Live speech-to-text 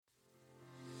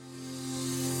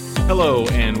Hello,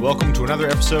 and welcome to another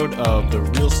episode of the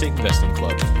Real Estate Investing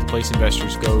Club, the place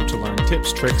investors go to learn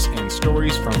tips, tricks, and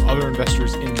stories from other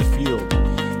investors in the field.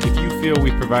 If you feel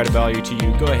we provide value to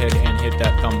you, go ahead and hit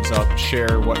that thumbs up,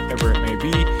 share whatever it may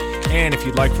be, and if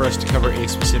you'd like for us to cover a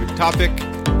specific topic,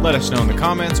 let us know in the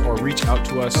comments or reach out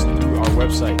to us through our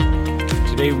website.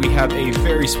 Today we have a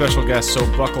very special guest, so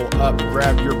buckle up,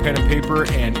 grab your pen and paper,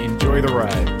 and enjoy the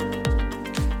ride.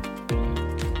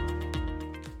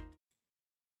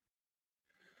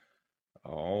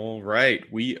 All right,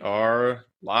 we are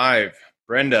live.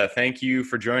 Brenda, thank you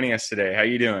for joining us today. How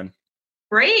you doing?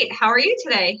 Great. How are you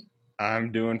today?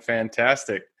 I'm doing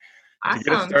fantastic. Awesome. To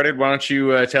get us started, why don't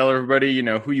you tell everybody,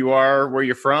 who you are, where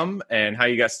you're from, and how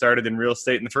you got started in real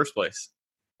estate in the first place.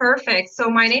 Perfect. So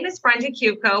my name is Brenda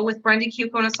Cuoco with Brenda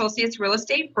Cuoco and Associates Real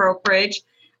Estate Brokerage.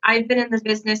 I've been in the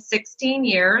business 16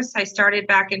 years. I started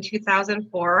back in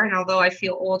 2004, and although I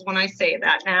feel old when I say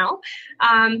that now,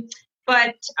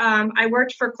 But I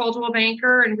worked for Coldwell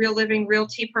Banker and Real Living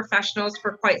Realty Professionals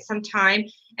for quite some time.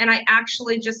 And I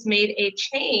actually just made a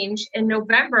change in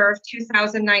November of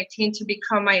 2019 to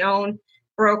become my own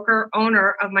broker,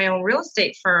 owner of my own real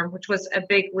estate firm, which was a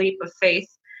big leap of faith.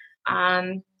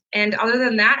 And other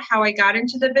than that, how I got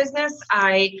into the business,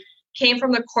 I came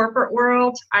from the corporate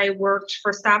world. I worked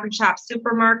for Stop and Shop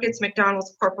supermarkets,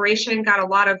 McDonald's Corporation, got a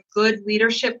lot of good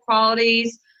leadership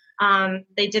qualities.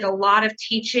 They did a lot of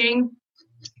teaching,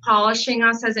 polishing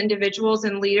us as individuals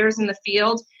and leaders in the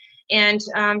field, and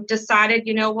decided,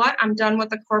 you know what, I'm done with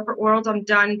the corporate world. I'm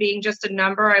done being just a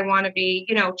number. I want to be,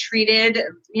 treated,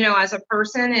 as a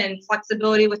person, and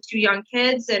flexibility with two young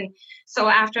kids. And so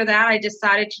after that, I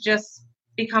decided to just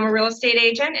become a real estate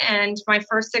agent. And my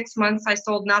first 6 months, I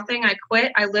sold nothing. I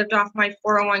quit. I lived off my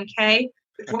 401k,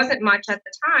 which wasn't much at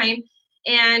the time.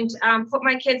 And put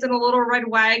my kids in a little red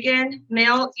wagon,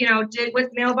 did with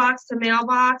mailbox to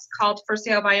mailbox, called for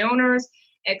sale by owners,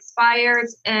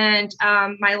 expires. And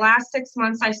my last 6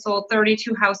 months, I sold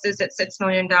 32 houses at $6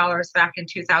 million back in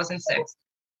 2006.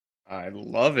 I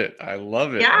love it.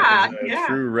 Yeah,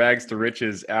 True rags to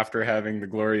riches after having the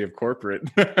glory of corporate.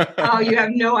 Oh, you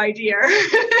have no idea.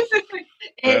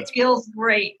 It feels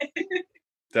great.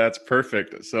 That's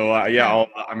perfect. So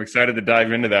I'm excited to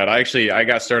dive into that. I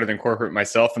got started in corporate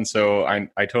myself, and so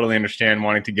I totally understand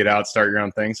wanting to get out, start your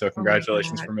own thing. So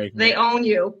congratulations for making They it. own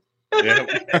you. Yeah.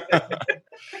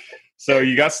 So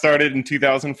you got started in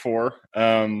 2004,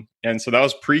 and so that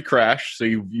was pre-crash. So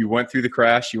you went through the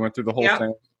crash, you went through the whole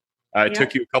thing. It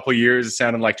took you a couple years. It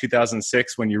sounded like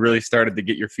 2006 when you really started to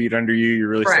get your feet under you. You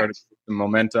really started to get the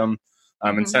momentum,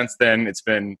 and since then it's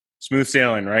been smooth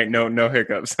sailing, right? No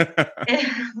hiccups.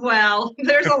 Well,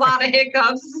 there's a lot of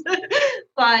hiccups,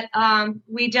 but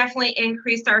we definitely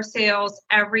increased our sales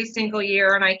every single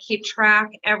year, and I keep track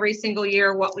every single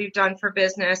year what we've done for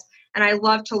business. And I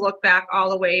love to look back all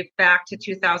the way back to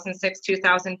 2006,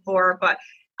 2004, but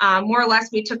more or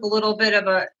less we took a little bit of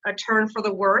a turn for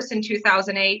the worse in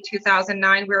 2008,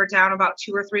 2009. We were down about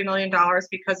 $2 or $3 million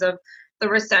because of the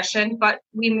recession, but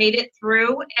we made it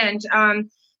through. And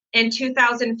in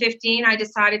 2015, I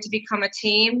decided to become a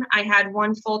team. I had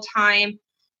one full-time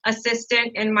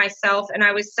assistant and myself, and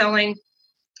I was selling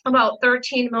about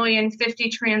 13 million, 50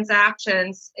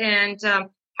 transactions, and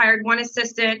hired one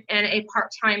assistant and a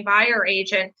part-time buyer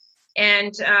agent.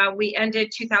 And we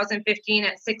ended 2015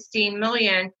 at 16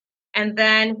 million. And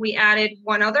then we added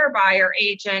one other buyer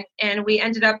agent, and we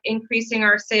ended up increasing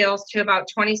our sales to about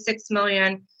 26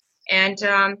 million. And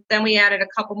then we added a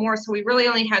couple more. So we really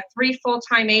only had 3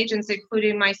 full-time agents,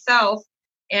 including myself.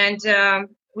 And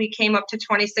we came up to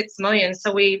 26 million.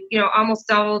 So we, almost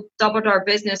doubled our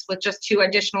business with just 2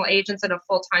 additional agents and a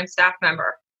full-time staff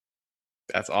member.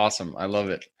 That's awesome. I love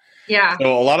it. Yeah.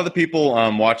 So a lot of the people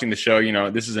watching the show,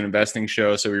 this is an investing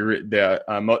show. So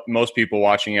most people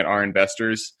watching it are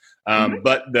investors.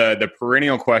 But the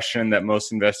perennial question that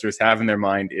most investors have in their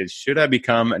mind is, should I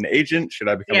become an agent? Should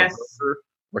I become a broker?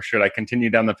 Or should I continue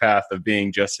down the path of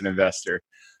being just an investor?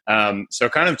 So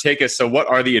kind of take us. So what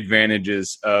are the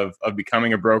advantages of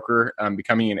becoming a broker,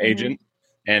 becoming an agent,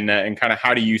 and kind of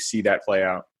how do you see that play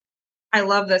out? I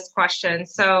love this question.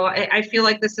 So I feel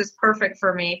like this is perfect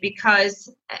for me because,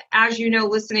 as you know,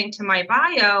 listening to my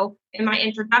bio in my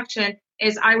introduction,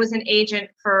 is I was an agent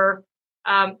for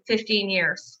 15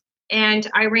 years. And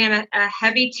I ran a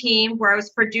heavy team where I was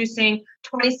producing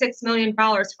 $26 million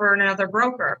for another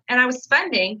broker. And I was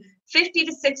spending $50,000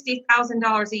 to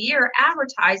 $60,000 a year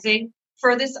advertising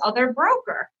for this other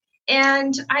broker.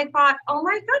 And I thought, oh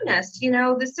my goodness,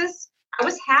 I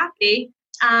was happy.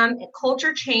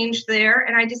 Culture changed there.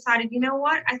 And I decided, you know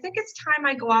what? I think it's time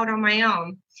I go out on my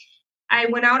own. I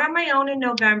went out on my own in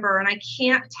November, and I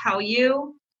can't tell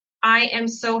you, I am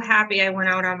so happy I went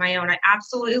out on my own. I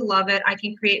absolutely love it. I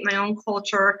can create my own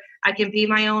culture. I can be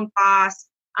my own boss.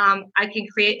 I can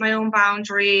create my own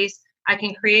boundaries. I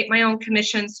can create my own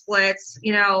commission splits,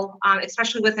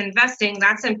 especially with investing.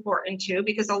 That's important too,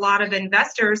 because a lot of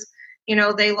investors,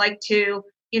 they like to,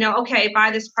 okay, buy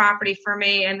this property for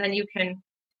me, and then you can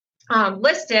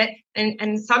list it,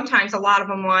 and sometimes a lot of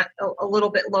them want a little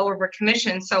bit lower of a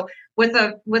commission. So with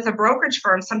a brokerage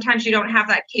firm, sometimes you don't have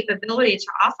that capability to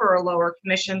offer a lower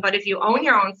commission, but if you own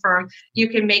your own firm, you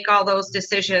can make all those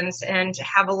decisions and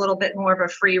have a little bit more of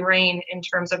a free reign in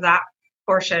terms of that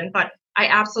portion. But I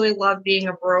absolutely love being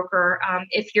a broker.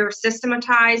 If you're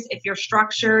systematized, if you're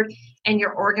structured, and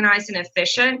you're organized and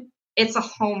efficient, it's a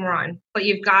home run. But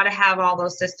you've got to have all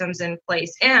those systems in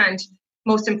place, and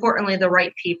most importantly, the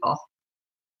right people.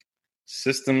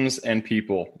 Systems and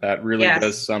people. That really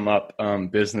does sum up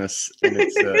business in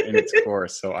its core.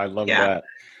 So I love that.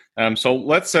 So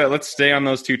let's stay on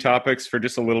those two topics for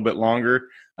just a little bit longer.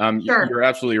 Sure. You're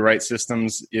absolutely right.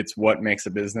 Systems, it's what makes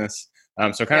a business.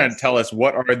 So kind of tell us,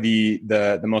 what are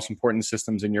the most important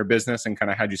systems in your business, and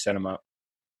kind of how'd you set them up?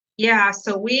 Yeah.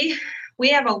 So we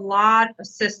have a lot of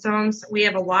systems. We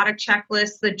have a lot of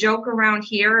checklists. The joke around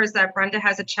here is that Brenda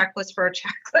has a checklist for a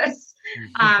checklist.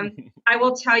 I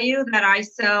will tell you that I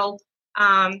sell,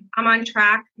 I'm on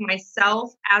track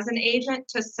myself as an agent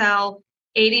to sell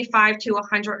 85 to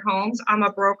 100 homes. I'm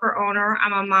a broker owner.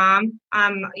 I'm a mom.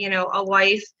 I'm, a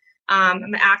wife.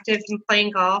 I'm active in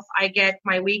playing golf. I get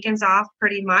my weekends off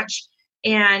pretty much.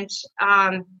 And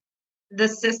the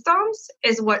systems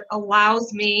is what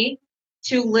allows me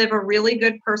to live a really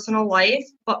good personal life,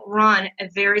 but run a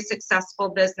very successful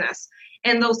business.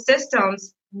 And those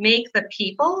systems make the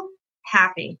people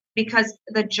happy, because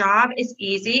the job is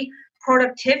easy.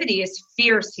 Productivity is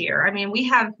fierce here. I mean,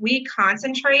 we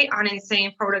concentrate on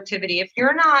insane productivity. If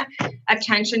you're not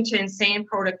attention to insane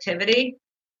productivity,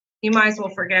 you might as well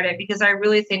forget it, because I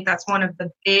really think that's one of the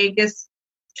biggest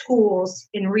tools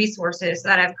and resources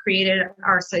that have created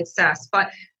our success.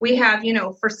 But we have,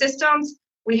 for systems,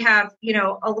 we have,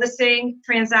 a listing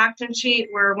transaction sheet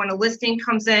where when a listing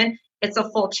comes in, it's a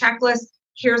full checklist.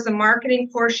 Here's the marketing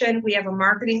portion. We have a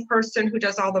marketing person who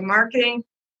does all the marketing.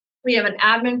 We have an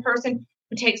admin person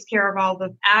who takes care of all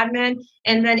the admin.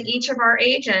 And then each of our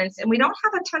agents, and we don't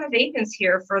have a ton of agents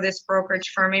here for this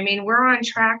brokerage firm. I mean, we're on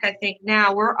track. I think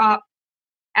now we're up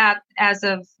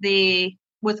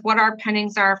with what our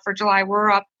pendings are for July,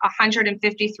 we're up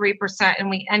 153%, and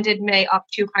we ended May up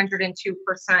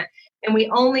 202%. And we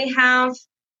only have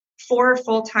 4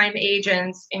 full-time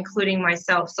agents, including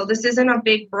myself. So this isn't a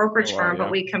big brokerage firm, but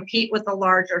we compete with the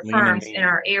larger firms in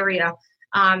our area.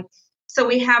 So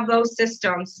we have those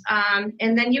systems.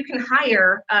 And then you can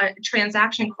hire a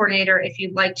transaction coordinator if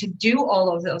you'd like to do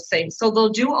all of those things. So they'll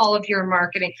do all of your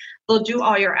marketing. They'll do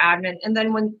all your admin. And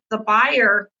then when the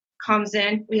buyer comes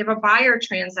in, we have a buyer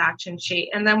transaction sheet.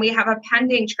 And then we have a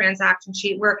pending transaction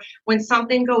sheet where when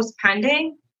something goes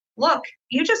pending, look,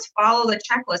 you just follow the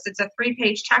checklist. It's a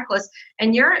 3-page checklist,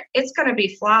 and it's going to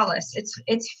be flawless.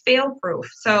 It's fail-proof.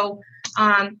 So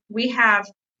we have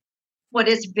what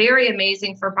is very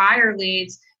amazing for buyer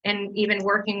leads, and even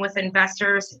working with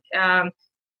investors,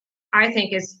 I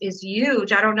think is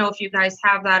huge. I don't know if you guys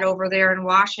have that over there in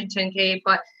Washington, Gabe,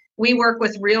 but we work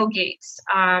with Real Geeks,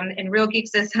 and Real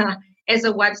Geeks is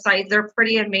a website. They're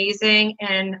pretty amazing,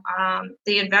 and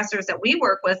the investors that we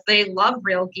work with, they love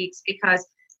Real Geeks because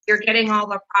you're getting all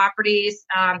the properties.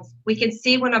 We can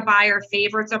see when a buyer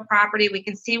favorites a property. We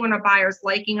can see when a buyer's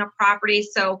liking a property.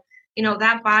 So,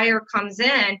 that buyer comes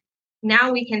in.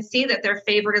 Now we can see that they're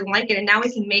favored and like it, and now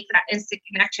we can make that instant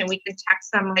connection. We can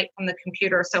text them right from the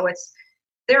computer. So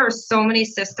there are so many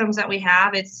systems that we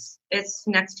have. It's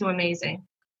next to amazing.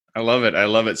 I love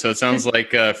it. So it sounds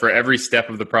like for every step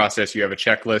of the process, you have a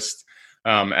checklist.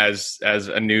 As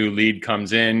a new lead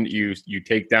comes in, you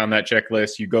take down that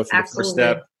checklist, you go through the first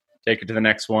step, take it to the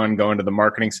next one, go into the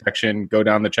marketing section, go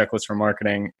down the checklist for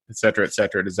marketing, et cetera, et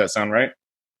cetera. Does that sound right?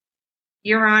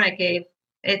 You're on it, Gabe.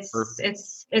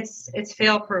 It's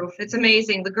fail proof. It's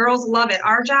amazing. The girls love it.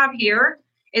 Our job here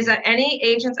is that any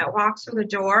agent that walks through the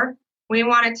door, we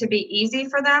want it to be easy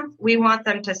for them. We want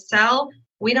them to sell.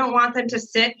 We don't want them to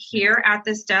sit here at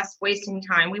this desk wasting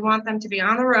time. We want them to be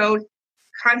on the road,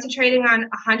 concentrating on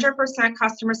 100%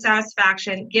 customer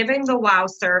satisfaction, giving the wow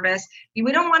service.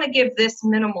 We don't want to give this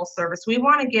minimal service. We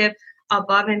want to give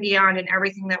above and beyond in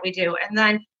everything that we do. And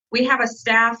then we have a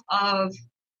staff of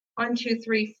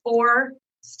 4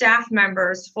 staff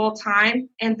members full time,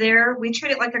 and we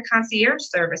treat it like a concierge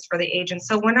service for the agents.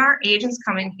 So when our agents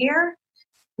come in here,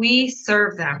 We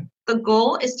serve them. The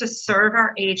goal is to serve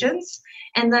our agents,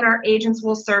 and then our agents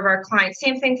will serve our clients.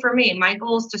 Same thing for me. My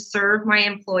goal is to serve my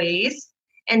employees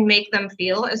and make them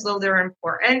feel as though they're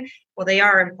important. Well, they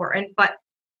are important, but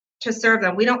to serve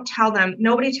them. We don't tell them.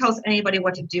 Nobody tells anybody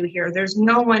what to do here. There's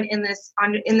no one in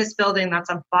this building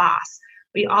that's a boss.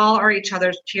 We all are each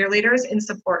other's cheerleaders and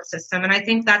support system. And I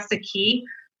think that's the key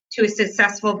to a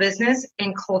successful business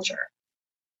and culture.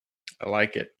 I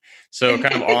like it. So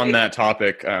kind of on that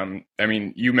topic, I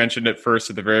mean, you mentioned it first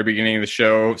at the very beginning of the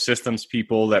show, systems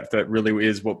people, that really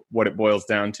is what it boils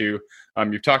down to.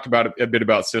 You've talked about a bit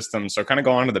about systems. So kind of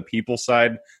go on to the people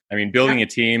side. I mean, building a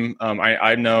team.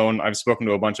 I've spoken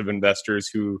to a bunch of investors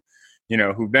who've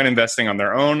been investing on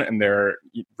their own, and they're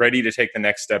ready to take the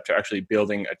next step to actually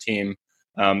building a team.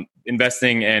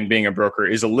 Investing and being a broker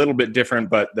is a little bit different,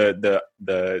 but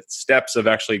the steps of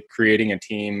actually creating a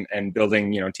team and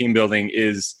building, team building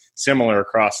is similar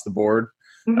across the board.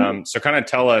 Mm-hmm. So kind of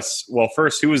tell us, well,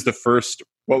 first,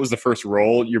 what was the first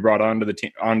role you brought onto the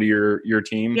team, onto your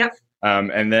team? Yep.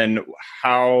 And then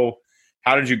how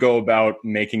did you go about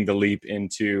making the leap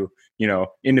into,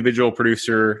 individual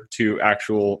producer to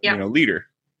actual, leader?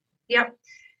 Yep.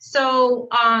 So,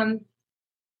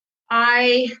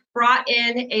 I brought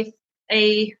in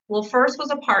first was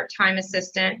a part-time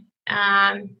assistant,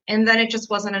 and then it just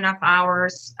wasn't enough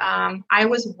hours. I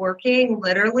was working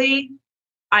literally,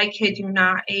 I kid you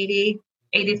not, 80,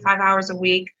 85 hours a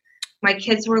week. My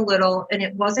kids were little, and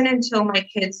it wasn't until my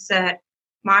kids said,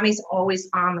 "Mommy's always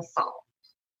on the phone.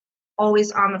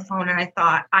 Always on the phone." And I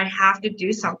thought, I have to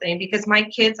do something, because my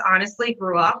kids honestly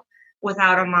grew up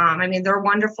without a mom. I mean, they're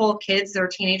wonderful kids. They're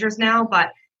teenagers now,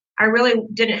 but I really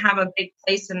didn't have a big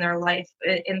place in their life.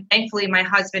 And thankfully, my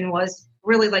husband was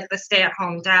really like the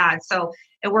stay-at-home dad. So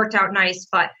it worked out nice.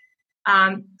 But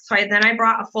then I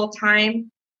brought a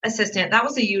full-time assistant. That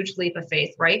was a huge leap of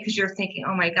faith, right? Because you're thinking,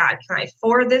 oh my God, can I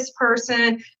afford this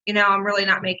person? I'm really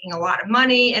not making a lot of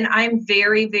money. And I'm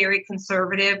very, very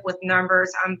conservative with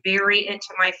numbers. I'm very into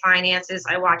my finances.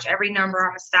 I watch every number.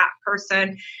 I'm a stat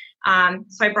person.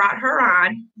 So I brought her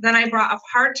on. Then I brought a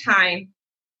part-time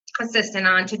assistant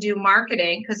on to do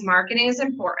marketing, because marketing is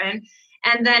important.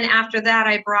 And then after that,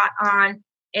 I brought on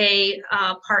a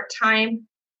part-time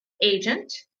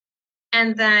agent.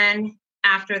 And then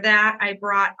after that, I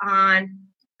brought on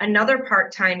another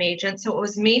part-time agent. So it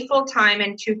was me full-time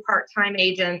and 2 part-time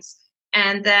agents.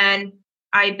 And then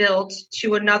I built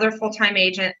to another full-time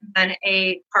agent, then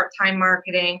a part-time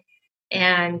marketing.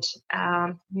 And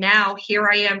now here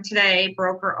I am today,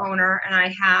 broker owner, and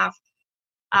I have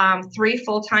 3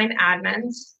 full-time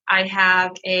admins. I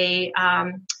have a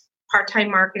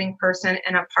part-time marketing person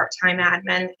and a part-time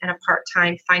admin and a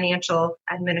part-time financial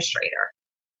administrator,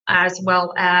 as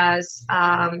well as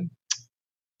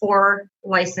 4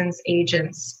 licensed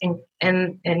agents and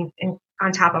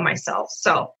on top of myself.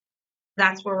 So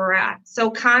that's where we're at. So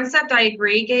concept, I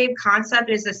agree, Gabe. Concept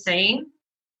is the same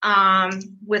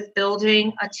with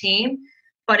building a team,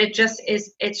 but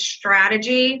it's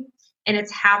strategy. And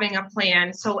it's having a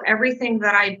plan. So everything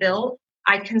that I built,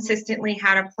 I consistently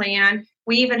had a plan.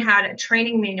 We even had a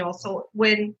training manual. So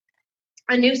when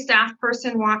a new staff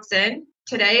person walks in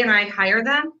today and I hire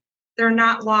them, they're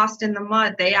not lost in the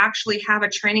mud. They actually have a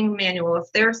training manual.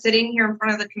 If they're sitting here in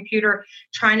front of the computer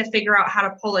trying to figure out how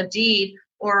to pull a deed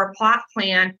or a plot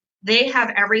plan, they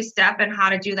have every step in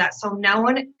how to do that. So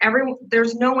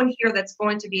there's no one here that's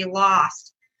going to be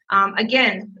lost.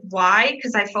 Again, why?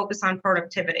 Because I focus on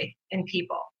productivity in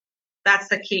people. That's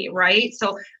the key, right?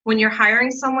 So when you're hiring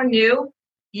someone new,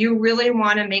 you really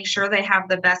want to make sure they have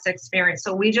the best experience.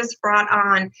 So we just brought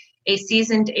on a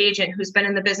seasoned agent who's been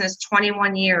in the business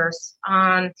 21 years.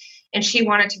 And she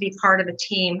wanted to be part of a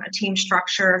team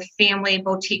structure, family,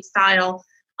 boutique style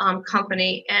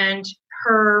company. And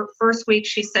her first week,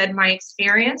 she said, my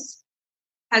experience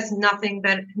has nothing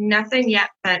yet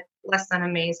but less than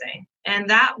amazing. And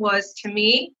that was, to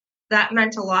me, that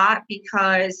meant a lot,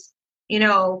 because,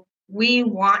 we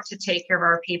want to take care of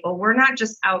our people. We're not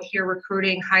just out here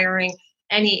recruiting, hiring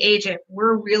any agent.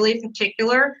 We're really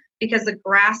particular because the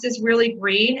grass is really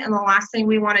green, and the last thing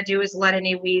we want to do is let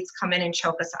any weeds come in and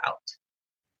choke us out.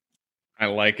 I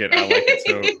like it.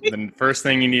 So the first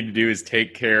thing you need to do is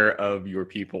take care of your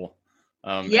people.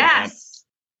 Yes.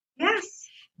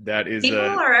 That is people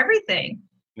are everything.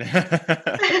 We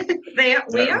are.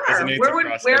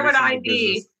 Where would I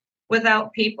be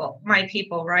without people? My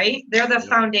people, right? They're the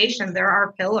foundation. They're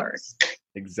our pillars.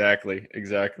 Exactly.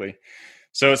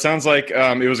 So it sounds like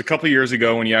it was a couple of years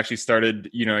ago when you actually started,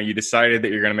 you decided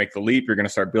that you're going to make the leap. You're going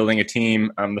to start building a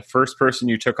team. The first person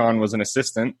you took on was an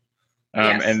assistant.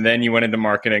 Yes. And then you went into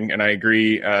marketing. And I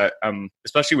agree,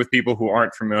 especially with people who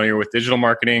aren't familiar with digital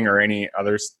marketing or any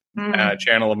other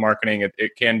channel of marketing,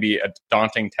 it can be a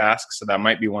daunting task. So that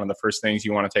might be one of the first things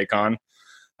you want to take on.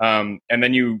 And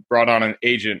then you brought on an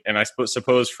agent. And I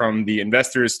suppose from the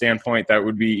investor's standpoint, that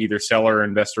would be either seller or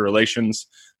investor relations,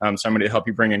 somebody to help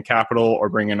you bring in capital or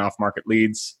bring in off-market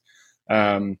leads.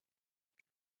 And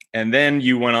then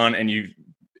you went on and you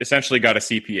essentially got a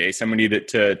CPA, somebody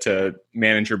to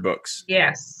manage your books.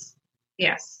 Yes.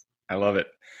 Yes. I love it.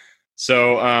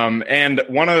 So, and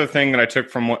one other thing that I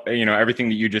took from everything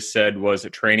that you just said was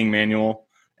a training manual.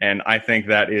 And I think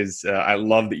that is, I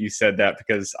love that you said that,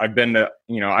 because I've been to,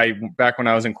 back when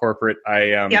I was in corporate, I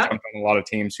jumped on a lot of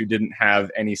teams who didn't have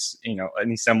any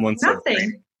semblance of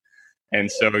training.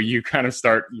 And so you kind of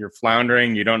you're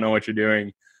floundering, you don't know what you're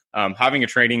doing. Having a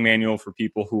training manual for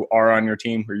people who are on your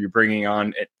team, who you're bringing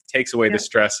on, it takes away the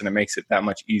stress and it makes it that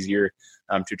much easier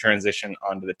to transition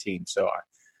onto the team. So I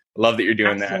love that you're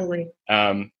doing that.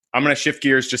 I'm going to shift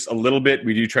gears just a little bit.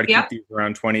 We do try to keep these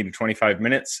around 20 to 25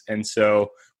 minutes. And so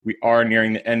we are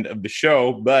nearing the end of the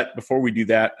show. But before we do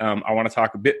that, I want to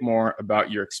talk a bit more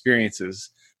about your experiences.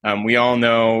 We all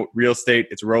know real estate,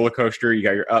 it's a roller coaster. You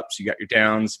got your ups, you got your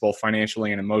downs, both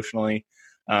financially and emotionally.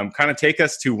 Kind of take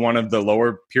us to one of the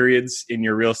lower periods in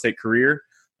your real estate career,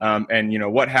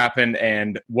 and what happened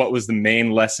and what was the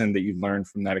main lesson that you learned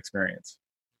from that experience?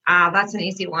 That's an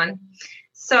easy one.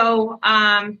 So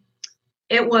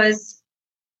it was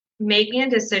making a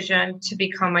decision to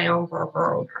become my own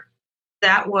broker.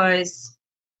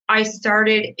 I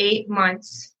started 8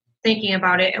 months thinking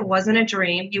about it. It wasn't a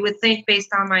dream. You would think, based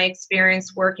on my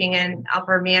experience working in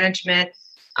upper management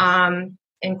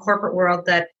in corporate world,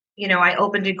 that I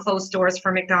opened and closed doors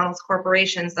for McDonald's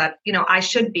corporations, that I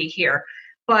should be here.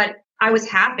 But I was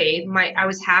happy. I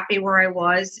was happy where I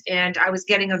was, and I was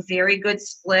getting a very good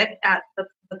split at the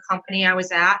company I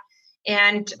was at,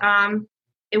 and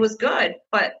it was good.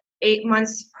 But 8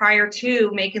 months prior to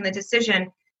making the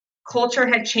decision, culture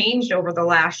had changed over the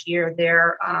last year.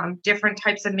 There different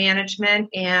types of management,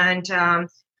 and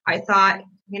I thought,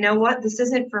 you know what, this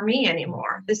isn't for me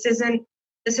anymore. This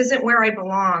isn't where I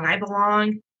belong. I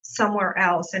belong somewhere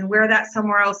else, and where that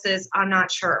somewhere else is, I'm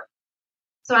not sure.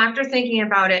 So after thinking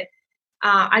about it,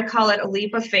 I call it a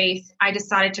leap of faith. I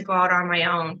decided to go out on my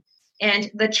own, and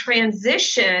the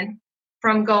transition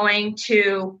from going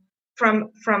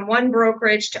from one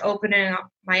brokerage to opening up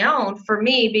my own, for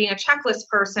me, being a checklist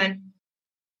person,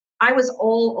 I was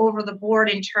all over the board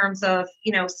in terms of,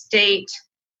 state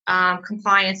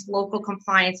compliance, local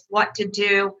compliance, what to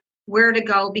do, where to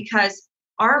go, because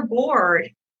our board,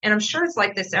 and I'm sure it's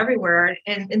like this everywhere,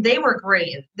 and they were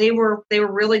great. They were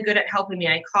really good at helping me.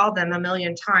 I called them a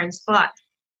million times, but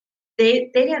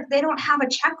they don't have a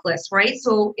checklist, right?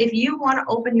 So if you want to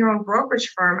open your own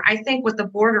brokerage firm, I think what the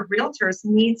board of realtors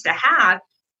needs to have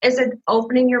is an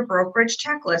opening your brokerage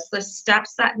checklist, the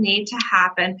steps that need to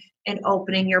happen in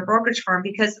opening your brokerage firm,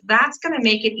 because that's going to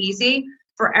make it easy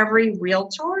for every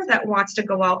realtor that wants to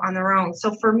go out on their own.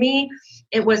 So for me,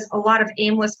 it was a lot of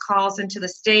aimless calls into the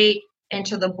state,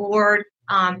 into the board,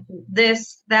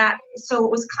 this, that. So it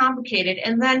was complicated.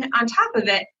 And then on top of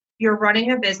it, you're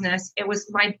running a business. It was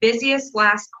my busiest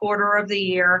last quarter of the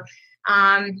year.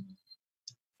 And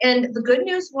the good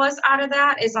news was, out of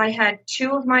that, is I had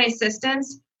 2 of my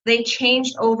assistants. They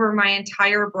changed over my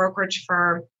entire brokerage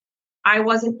firm. I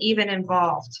wasn't even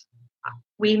involved.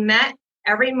 We met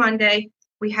every Monday.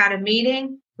 We had a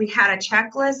meeting. We had a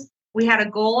checklist. We had a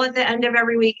goal at the end of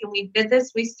every week. And we did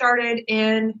this. We started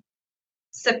in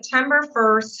September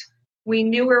 1st. We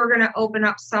knew we were going to open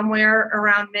up somewhere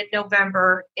around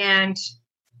mid-November, and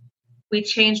we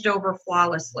changed over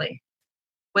flawlessly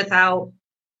without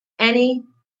any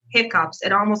hiccups.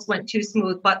 It almost went too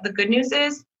smooth. But the good news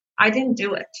is I didn't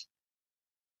do it.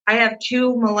 I have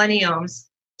 2 millenniums,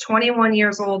 21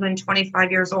 years old and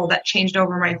 25 years old, that changed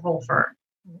over my whole firm.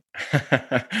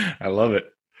 I love it.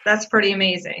 That's pretty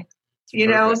amazing.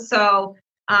 So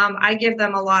I give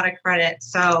them a lot of credit.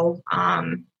 So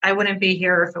I wouldn't be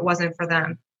here if it wasn't for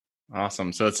them.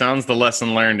 Awesome. So it sounds the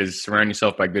lesson learned is surround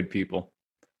yourself by good people.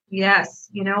 Yes.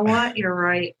 You know what? You're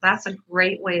right. That's a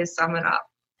great way to sum it up.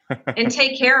 And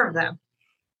take care of them.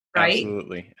 Right?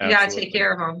 Absolutely. You got to take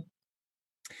care of them.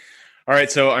 All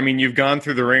right. So, you've gone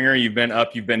through the ringer, you've been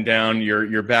up, you've been down,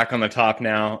 you're back on the top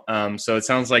now. So it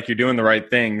sounds like you're doing the right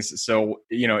things. So,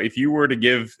 if you were to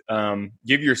give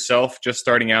yourself, just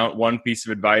starting out, one piece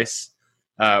of advice,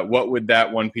 what would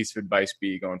that one piece of advice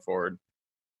be going forward?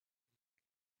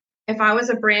 If I was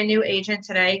a brand new agent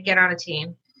today, get on a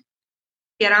team.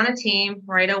 Get on a team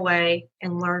right away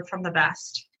and learn from the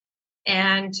best.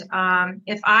 And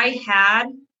if I had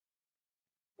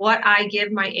what I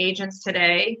give my agents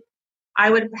today, I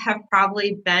would have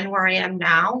probably been where I am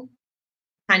now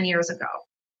 10 years ago.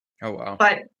 Oh, wow.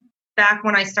 But back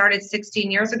when I started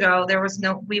 16 years ago,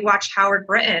 we watched Howard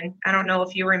Britton. I don't know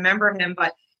if you remember him,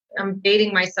 but I'm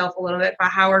dating myself a little bit, but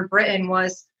Howard Britton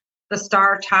was the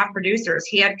star of Top Producers.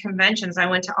 He had conventions. I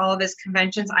went to all of his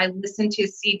conventions. I listened to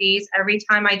his CDs. Every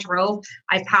time I drove,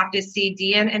 I popped his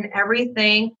CD in, and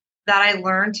everything that I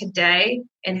learned today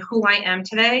and who I am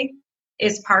today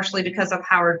is partially because of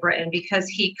Howard Britton, because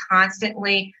he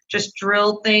constantly just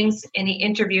drilled things and he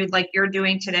interviewed like you're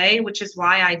doing today, which is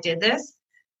why I did this,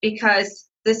 because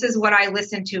this is what I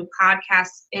listen to,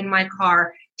 podcasts in my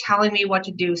car, telling me what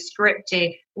to do,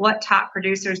 scripting, what top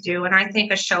producers do. And I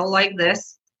think a show like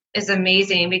this is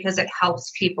amazing because it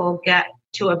helps people get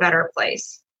to a better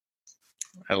place.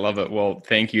 I love it. Well,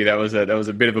 thank you. That was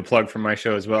a bit of a plug for my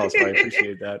show as well, so I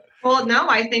appreciate that. Well, no,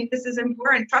 I think this is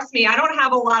important. Trust me, I don't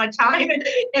have a lot of time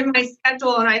in my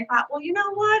schedule, and I thought, well, you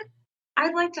know what?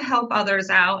 I'd like to help others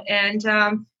out, and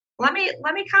let me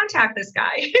contact this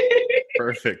guy.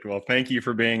 Perfect. Well, thank you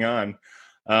for being on.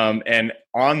 And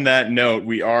on that note,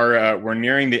 we're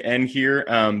nearing the end here,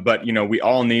 but we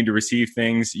all need to receive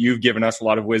things. You've given us a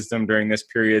lot of wisdom during this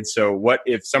period. So what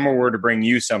if someone were to bring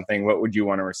you something, what would you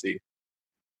want to receive?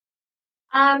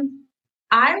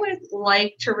 I would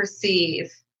like to receive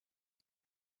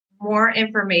more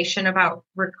information about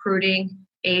recruiting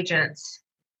agents,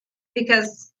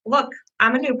 because look,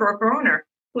 I'm a new broker owner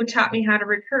who taught me how to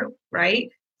recruit, right?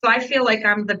 So I feel like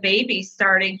I'm the baby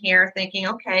starting here thinking,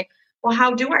 okay, well,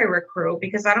 how do I recruit?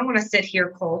 Because I don't want to sit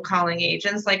here cold calling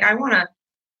agents. Like I find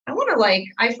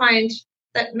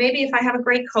that maybe if I have a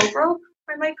great co-broke,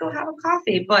 I might go have a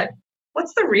coffee, but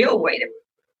what's the real way to recruit?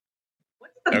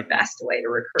 What's the best way to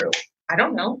recruit? I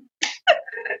don't know.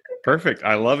 Perfect.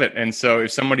 I love it. And so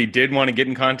if somebody did want to get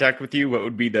in contact with you, what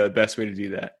would be the best way to do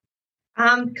that?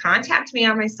 Contact me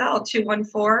on my cell,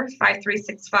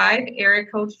 214-5365, area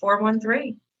code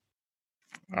 413.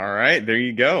 All right. There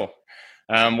you go.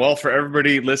 Well, for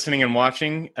everybody listening and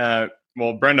watching,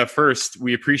 Brenda, first,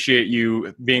 we appreciate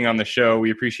you being on the show. We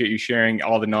appreciate you sharing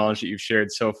all the knowledge that you've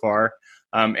shared so far.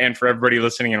 And for everybody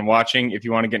listening and watching, if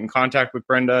you want to get in contact with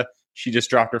Brenda, she just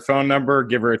dropped her phone number.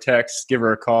 Give her a text, give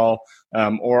her a call,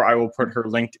 or I will put her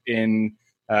LinkedIn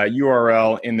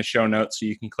URL in the show notes so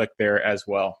you can click there as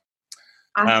well.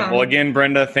 Awesome. Well, again,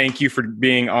 Brenda, thank you for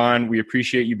being on. We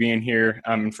appreciate you being here.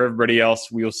 And for everybody else,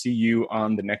 we'll see you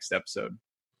on the next episode.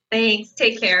 Thanks.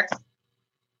 Take care.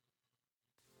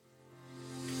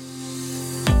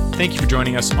 Thank you for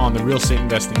joining us on the Real Estate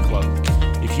Investing Club.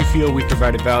 If you feel we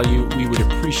provided value, we would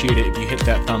appreciate it if you hit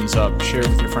that thumbs up, share it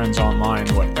with your friends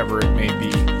online, whatever it may be.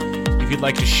 If you'd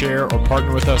like to share or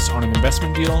partner with us on an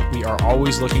investment deal, we are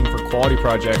always looking for quality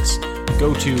projects.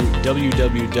 Go to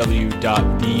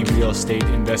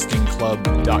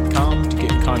www.therealestateinvestingclub.com to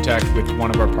get in contact with one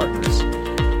of our partners.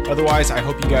 Otherwise, I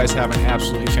hope you guys have an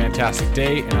absolutely fantastic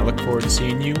day, and I look forward to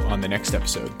seeing you on the next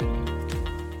episode.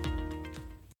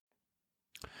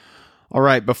 All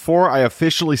right, before I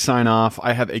officially sign off,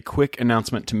 I have a quick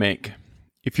announcement to make.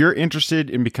 If you're interested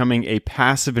in becoming a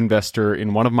passive investor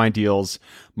in one of my deals,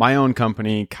 my own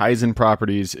company, Kaizen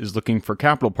Properties, is looking for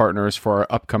capital partners for our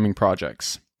upcoming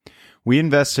projects. We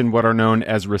invest in what are known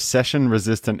as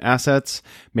recession-resistant assets,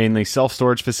 mainly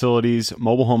self-storage facilities,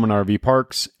 mobile home and RV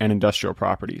parks, and industrial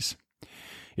properties.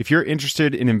 If you're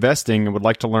interested in investing and would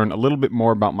like to learn a little bit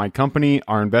more about my company,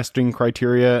 our investing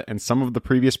criteria, and some of the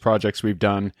previous projects we've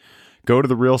done, go to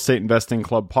the Real Estate Investing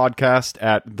Club podcast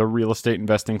at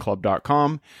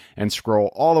therealestateinvestingclub.com and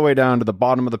scroll all the way down to the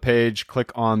bottom of the page.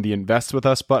 Click on the Invest With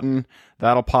Us button.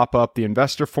 That'll pop up the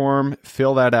investor form.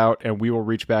 Fill that out, and we will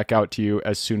reach back out to you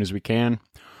as soon as we can.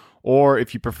 Or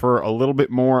if you prefer a little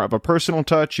bit more of a personal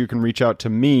touch, you can reach out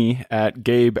to me at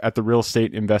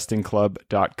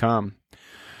gabe@therealestateinvestingclub.com.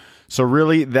 So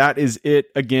really, that is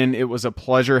it. Again, it was a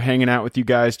pleasure hanging out with you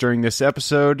guys during this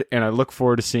episode, and I look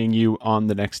forward to seeing you on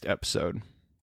the next episode.